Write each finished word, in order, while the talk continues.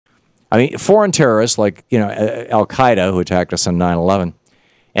I mean, foreign terrorists like, Al-Qaeda, who attacked us on 9/11,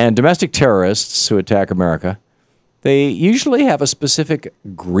 and domestic terrorists who attack America, they usually have a specific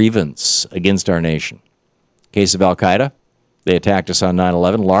grievance against our nation. Case of Al-Qaeda, they attacked us on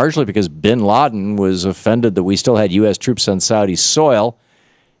 9/11 largely because bin Laden was offended that we still had U.S. troops on Saudi soil,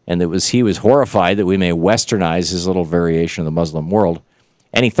 and he was horrified that we may westernize his little variation of the Muslim world,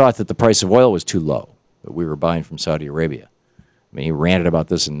 and he thought that the price of oil was too low, that we were buying from Saudi Arabia. I mean, he ranted about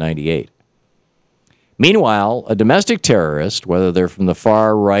this in 98. Meanwhile, a domestic terrorist, whether they're from the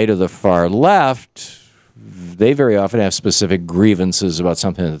far right or the far left, they very often have specific grievances about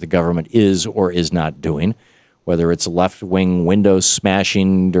something that the government is or is not doing, whether it's left-wing window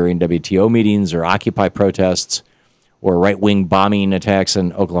smashing during WTO meetings or Occupy protests or right-wing bombing attacks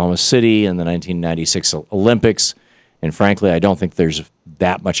in Oklahoma City in the 1996 Olympics. And frankly, I don't think there's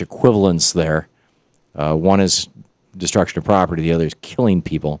that much equivalence there. One is destruction of property, the other is killing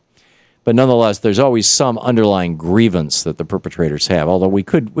people. But nonetheless, there's always some underlying grievance that the perpetrators have. Although we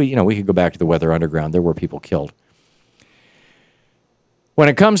could go back to the Weather Underground. There were people killed. When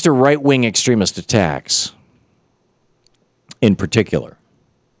it comes to right-wing extremist attacks, in particular,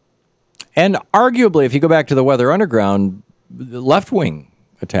 and arguably, if you go back to the Weather Underground, left-wing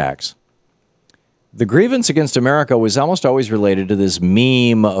attacks, the grievance against America was almost always related to this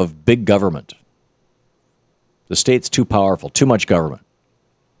meme of big government. The state's too powerful, too much government.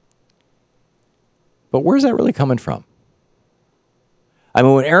 But where's that really coming from? I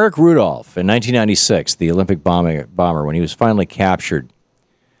mean, when Eric Rudolph, in 1996, the Olympic bomber, when he was finally captured,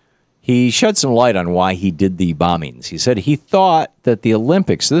 he shed some light on why he did the bombings. He said he thought that the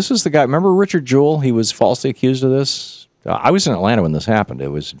Olympics, this is the guy, remember Richard Jewell? He was falsely accused of this. I was in Atlanta when this happened.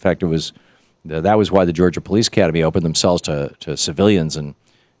 That was why the Georgia Police Academy opened themselves to civilians,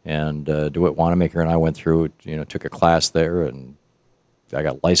 and DeWitt Wanamaker and I went through, took a class there, and I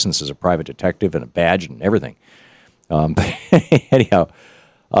got licensed as a private detective and a badge and everything. But anyhow,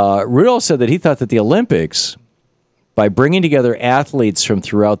 Rudolph said that he thought that the Olympics, by bringing together athletes from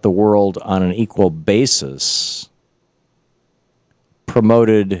throughout the world on an equal basis,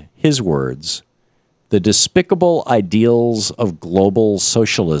 promoted, his words, the despicable ideals of global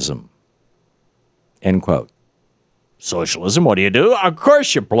socialism. End quote. Socialism, what do you do? Of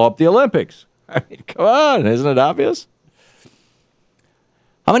course you blow up the Olympics. I mean, come on, isn't it obvious?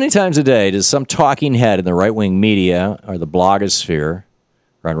 How many times a day does some talking head in the right-wing media or the blogosphere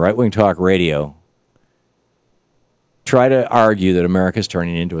or on right-wing talk radio try to argue that America is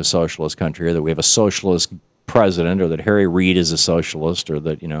turning into a socialist country, or that we have a socialist president, or that Harry Reid is a socialist, or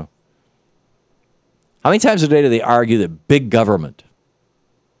that, How many times a day do they argue that big government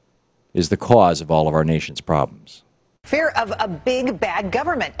is the cause of all of our nation's problems? Fear of a big, bad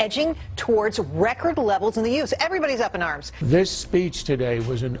government edging towards record levels in the use. Everybody's up in arms. This speech today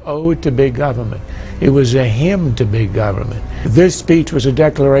was an ode to big government. It was a hymn to big government. This speech was a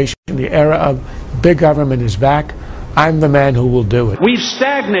declaration. The era of big government is back. I'm the man who will do it. We've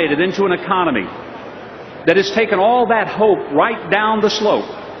stagnated into an economy that has taken all that hope right down the slope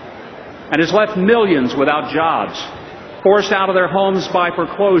and has left millions without jobs, forced out of their homes by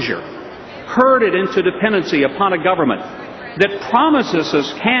foreclosure, herded into dependency upon a government that promises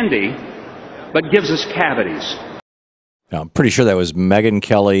us candy but gives us cavities. Now, I'm pretty sure that was Megyn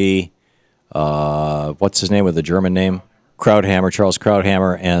Kelly, what's his name with the German name? Charles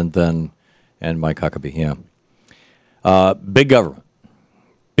Krauthammer, and Mike Huckabee, yeah. Big government.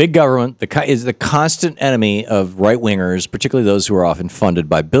 Big government is the constant enemy of right-wingers, particularly those who are often funded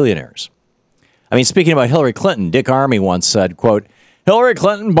by billionaires. I mean, speaking about Hillary Clinton, Dick Armey once said, quote, "Hillary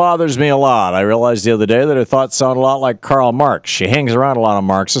Clinton bothers me a lot. I realized the other day that her thoughts sound a lot like Karl Marx. She hangs around a lot of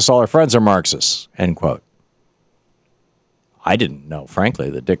Marxists. All her friends are Marxists." End quote. I didn't know, frankly,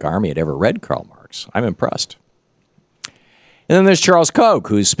 that Dick Armey had ever read Karl Marx. I'm impressed. And then there's Charles Koch,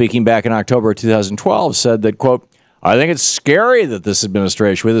 who's speaking back in October of 2012, said that, quote, "I think it's scary that this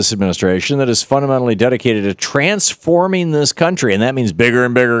administration that is fundamentally dedicated to transforming this country, and that means bigger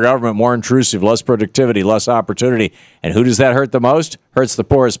and bigger government, more intrusive, less productivity, less opportunity. And who does that hurt the most? Hurts the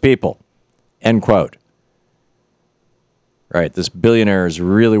poorest people." End quote. Right, this billionaire is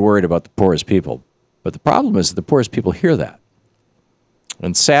really worried about the poorest people. But the problem is that the poorest people hear that,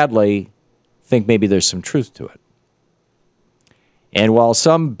 and sadly think maybe there's some truth to it. And while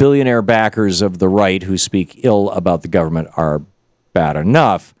some billionaire backers of the right who speak ill about the government are bad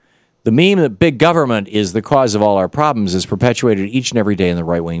enough, the meme that big government is the cause of all our problems is perpetuated each and every day in the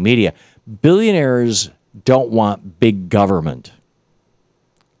right-wing media. Billionaires don't want big government,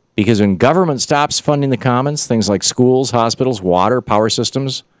 because when government stops funding the commons, things like schools, hospitals, water, power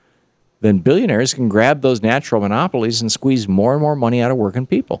systems, then billionaires can grab those natural monopolies and squeeze more and more money out of working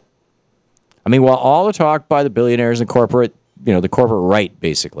people. I mean, while all the talk by the billionaires and corporate, the corporate right,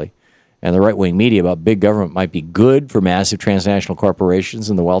 basically, and the right-wing media about big government might be good for massive transnational corporations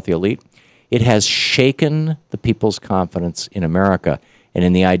and the wealthy elite, it has shaken the people's confidence in America and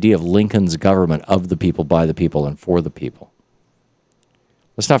in the idea of Lincoln's government of the people, by the people, and for the people.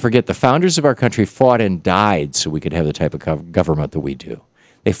 Let's not forget, the founders of our country fought and died so we could have the type of government that we do.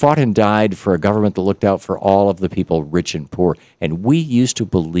 They fought and died for a government that looked out for all of the people, rich and poor. And we used to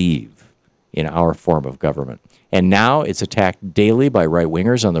believe in our form of government. And now it's attacked daily by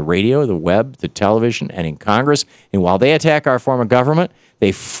right-wingers on the radio, the web, the television, and in Congress. And while they attack our form of government,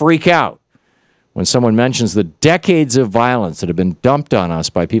 they freak out when someone mentions the decades of violence that have been dumped on us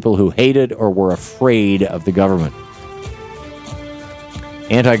by people who hated or were afraid of the government.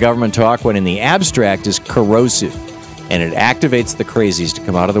 Anti-government talk, when in the abstract, is corrosive, and it activates the crazies to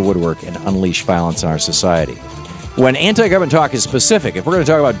come out of the woodwork and unleash violence in our society. When anti-government talk is specific, if we're going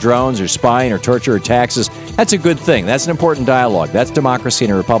to talk about drones or spying or torture or taxes, that's a good thing. That's an important dialogue. That's democracy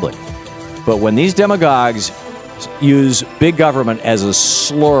in a republic. But when these demagogues use big government as a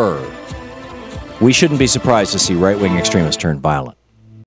slur, we shouldn't be surprised to see right-wing extremists turn violent.